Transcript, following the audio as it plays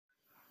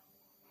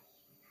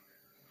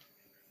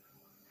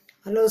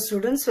Hello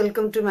students,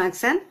 welcome to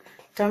Max and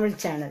Tamil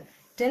channel.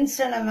 10th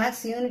standard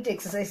Max unit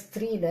exercise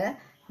 3 the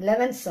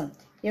 11th sum.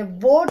 A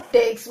boat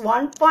takes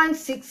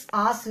 1.6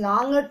 hours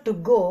longer to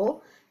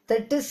go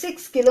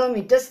 36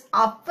 kilometers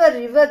up a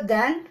river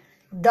than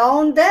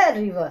down the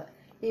river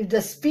if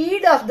the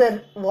speed of the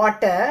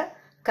water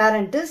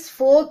current is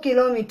 4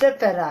 km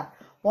per hour.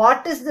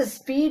 What is the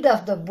speed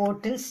of the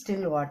boat in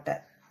still water?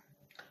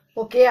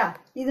 Okay,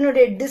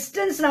 இதனுடைய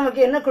distance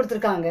நமக்கு என்ன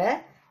கொடுத்திருக்காங்க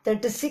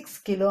 36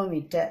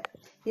 kilometer.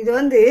 இது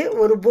வந்து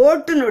ஒரு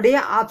போட்டினுடைய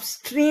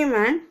upstream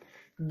and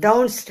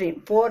downstream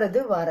போறது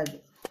வரது.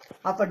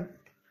 அப்ப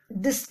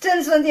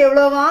distance வந்து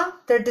எவ்வளவா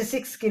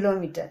 36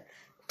 kilometer.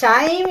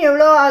 Time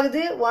எவ்வளவு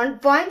ஆகுது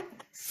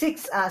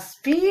 1.6 hours.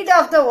 Speed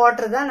of the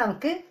water தான்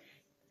நமக்கு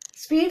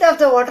speed of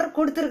the water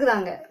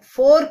கொடுத்திருக்காங்க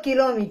 4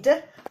 km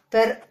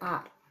per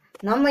hour.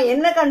 நம்ம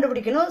என்ன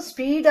கண்டுபிடிக்கணும்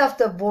speed of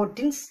the boat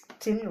in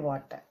still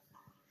water.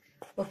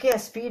 Okay,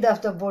 speed of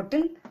the boat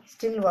in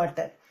still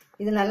water.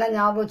 இது நல்லா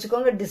ஞாபகம்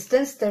வச்சுக்கோங்க.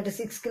 distance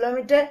 36 km,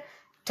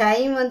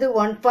 time வந்து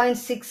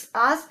 1.6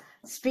 hours,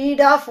 speed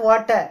of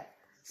water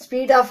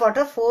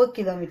 4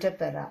 km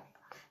per hour.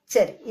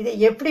 சரி, இதை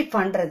எப்படி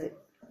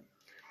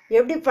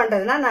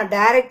பண்றதுன்னா நான்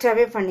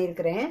டைரக்டாவே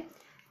பண்ணியிருக்கிறேன்.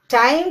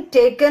 time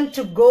taken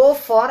to go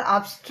for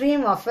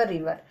upstream of a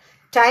river.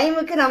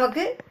 டைமுக்கு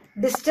நமக்கு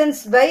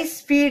distance by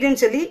speed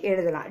ன்னு சொல்லி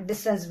எழுதலாம்.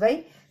 distance by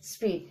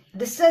speed.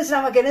 distance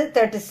நமக்கு என்னது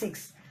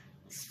 36.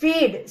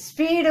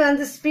 speed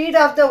வந்து speed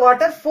of the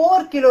water 4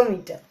 km.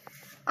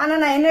 ஆனா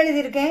நான் என்ன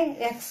எழுதியிருக்கேன்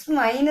x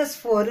minus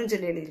 4 ன்னு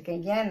சொல்லி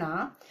எழுதியிருக்கேன். ஏன்னா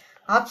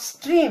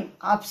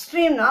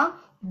upstreamனா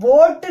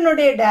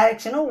போட்டினுடைய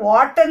டைரக்ஷனும்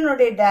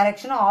வாட்டர்னுடைய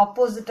டைரக்ஷனும்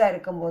ஆப்போசிட்டா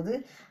இருக்கும்போது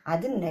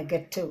அது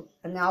நெகட்டிவ்.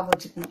 ஞாபகம்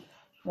வச்சுக்கணும்.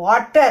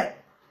 வாட்டர்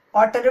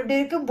எப்படி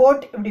இருக்கு,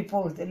 போட் இப்படி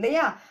போகுது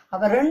இல்லையா?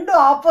 அப்ப ரெண்டு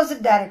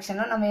ஆப்போசிட்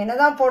டைரக்ஷனா நம்ம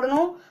என்னதான்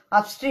போடணும்,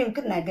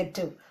 அப்ஸ்ட்ரீமுக்கு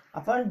நெகட்டிவ்.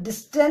 அப்போ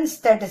டிஸ்டன்ஸ்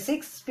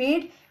 36,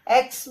 ஸ்பீட்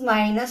x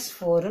minus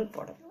 4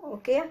 போடணும்.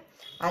 ஓகே,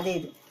 அதே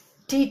இது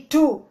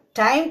T2,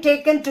 time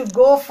taken to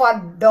go for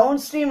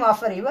downstream of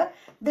a river,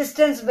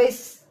 distance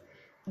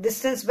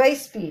by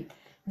speed.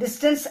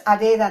 distance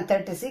அதே தான்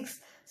 36,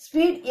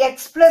 speed x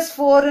plus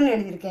 4 ன்னு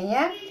எழுதியிருக்கேன்.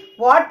 ஏன்,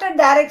 வாட்டர்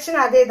டைரக்ஷன்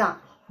அதே தான்,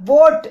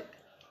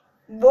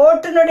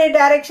 போட்டினுடைய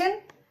டைரக்ஷன்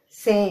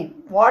சேம்,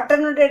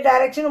 வாட்டர்னுடைய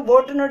டைரக்ஷனும்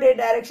போட்டினுடைய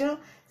டைரக்ஷனும்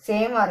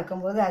சேமா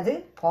இருக்கும்போது அது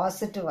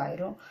பாசிட்டிவ்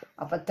ஆயிரும்.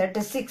 அப்ப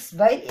 36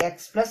 by x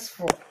plus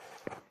 4.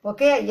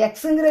 ஓகே,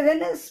 எக்ஸுங்கிறது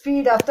என்ன,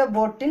 speed of the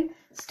boat in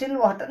still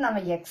water. நம்ம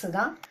எக்ஸ்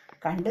தான்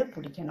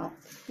கண்டுபிடிக்கணும்.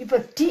 இப்போ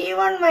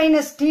T1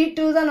 minus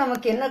T2 தான்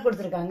நமக்கு என்ன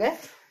கொடுத்துருக்காங்க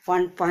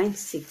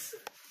 1.6.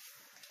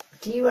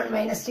 T1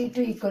 minus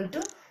T2 equal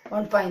to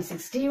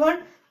 1.6. T1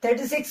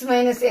 36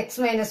 minus x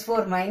minus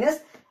 4 minus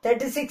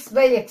 36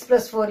 by x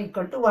plus 4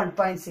 equal to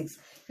 1.6.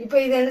 இப்போ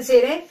இது என்ன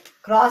செய்றேன்,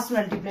 கிராஸ்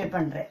மல்டிப்ளை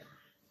பண்றேன்.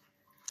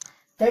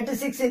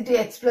 36 into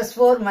x plus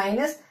 4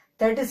 minus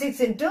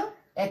 36 into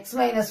x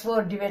minus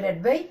 4 divided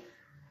by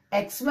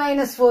x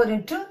minus 4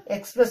 into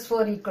x plus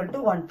 4 equal to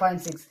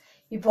 1.6.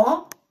 இப்போ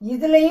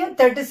இதுலயும்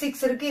 36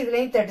 இருக்கு,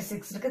 இதுலயும்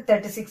 36 இருக்கு.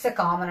 36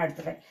 காமன்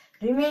எடுத்துறேன்.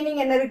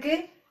 ரிமைனிங் என்ன இருக்கு,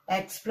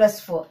 x plus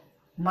 4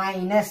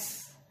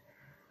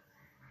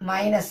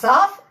 மைனஸ்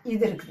ஆஃப்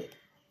இது இருக்குது.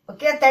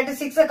 ஓகே,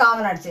 36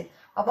 காமன் ஆச்சு.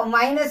 அப்ப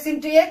minus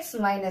into X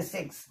minus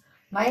X,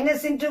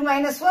 minus into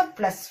minus 4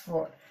 plus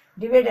 4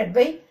 divided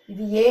by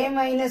இது a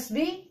minus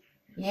B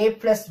a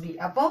plus B.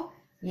 அப்போ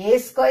a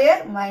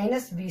square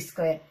minus B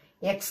square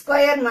x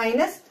square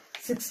minus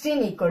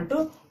 16 equal to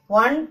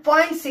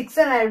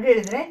 1.6. நான் எப்படி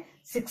எழுதுறேன்,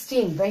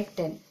 16 by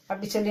 10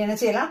 அப்படி சொல்லி என்ன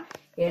செய்யலாம்,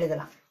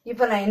 எழுதலாம்.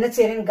 இப்ப நான் என்ன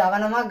செய்யறேன்,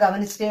 கவனமா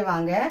கவனிச்சுட்டே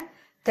வாங்க.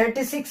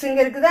 36 இங்க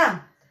இருக்குதா,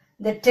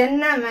 இந்த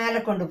 10 மேல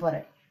கொண்டு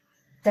போறேன்.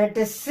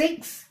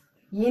 36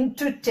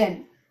 into 10,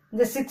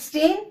 இந்த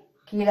 16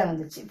 கீழே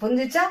வந்துச்சு.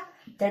 புரிஞ்சுச்சா?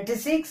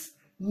 36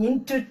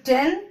 into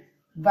 10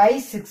 by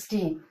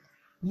 16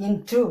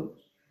 into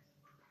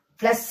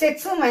plus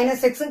x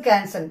minus x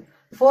cancel,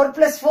 4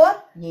 plus 4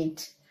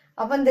 8.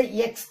 அப்ப இந்த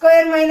x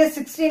square minus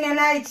 16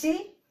 என்ன ஆயிடுச்சு,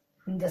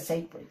 இந்த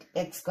சைடு போயிட்டு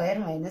x square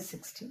minus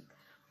 16.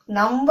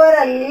 நம்பர்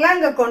எல்லாம்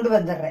இங்க கொண்டு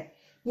வந்துடுறேன்.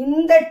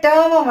 இந்த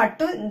டேர்மை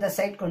மட்டும் இந்த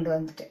சைடு கொண்டு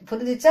வந்துட்டேன்.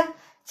 புரிஞ்சுச்சா?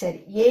 சரி,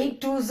 8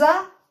 2s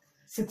are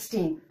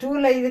 16.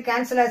 2ல இது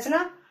கேன்சல்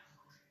ஆச்சுன்னா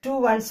 2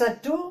 1s are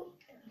 2,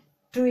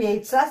 2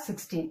 8s are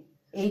 16,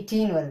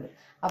 18 வருது.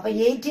 அப்ப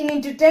 18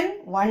 into 10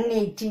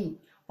 180.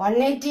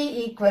 180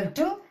 equal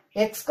to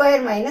x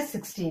square minus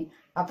 16.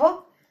 அப்போ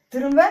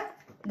திரும்ப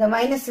இந்த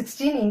minus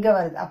 16 இங்க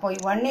வருது. அப்போ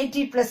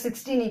 180 plus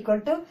 16 equal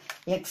to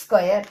x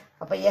square.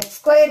 அப்ப x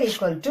square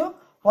equal to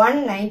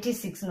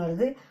 196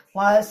 வருது.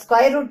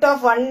 Square root of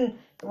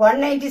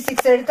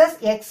 196 எடுத்தா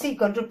x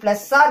equal to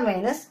plus or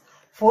minus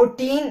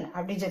 14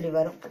 அப்படி சொல்லி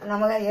வரும்.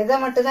 நம்ம எதை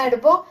மட்டும் தான்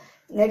எடுப்போம்,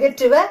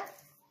 நெகட்டிவ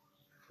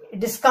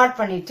டிஸ்கார்ட்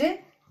பண்ணிட்டு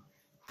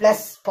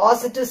பிளஸ்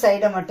பாசிட்டிவ்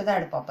சைடை மட்டும் தான்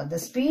எடுப்போம். அப்ப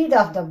the speed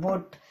of the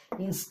boat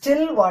in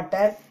still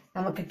water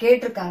நமக்கு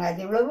கேட்டிருக்காங்க.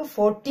 அது எவ்வளவு,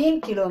 14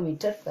 km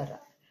per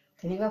hour.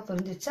 தெளிவா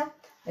புரிஞ்சுச்சா?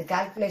 இந்த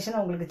கால்குலேஷன்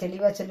உங்களுக்கு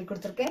தெளிவா சொல்லி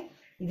கொடுத்துருக்கேன்.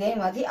 இதே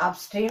மாதிரி அப்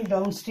ஸ்ட்ரீம்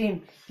டவுன் ஸ்ட்ரீம்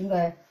இங்க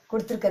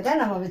கொடுத்துருக்கதை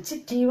நம்ம வச்சு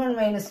T1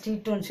 minus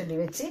T2 சொல்லி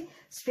வச்சு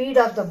speed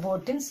of the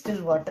boat in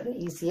still water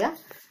ஈஸியாக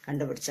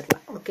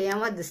கண்டுபிடிச்சிடலாம்.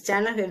 ஓகேயாமா, this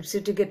channel helps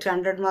you to get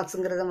 100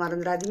 மார்க்ஸுங்கிறத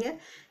மறந்துடாதீங்க.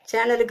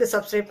 சேனலுக்கு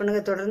சப்ஸ்கிரைப்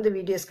பண்ணுங்கள். தொடர்ந்து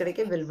வீடியோஸ்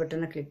கிடைக்க பெல்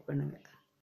பட்டனை கிளிக் பண்ணுங்கள்.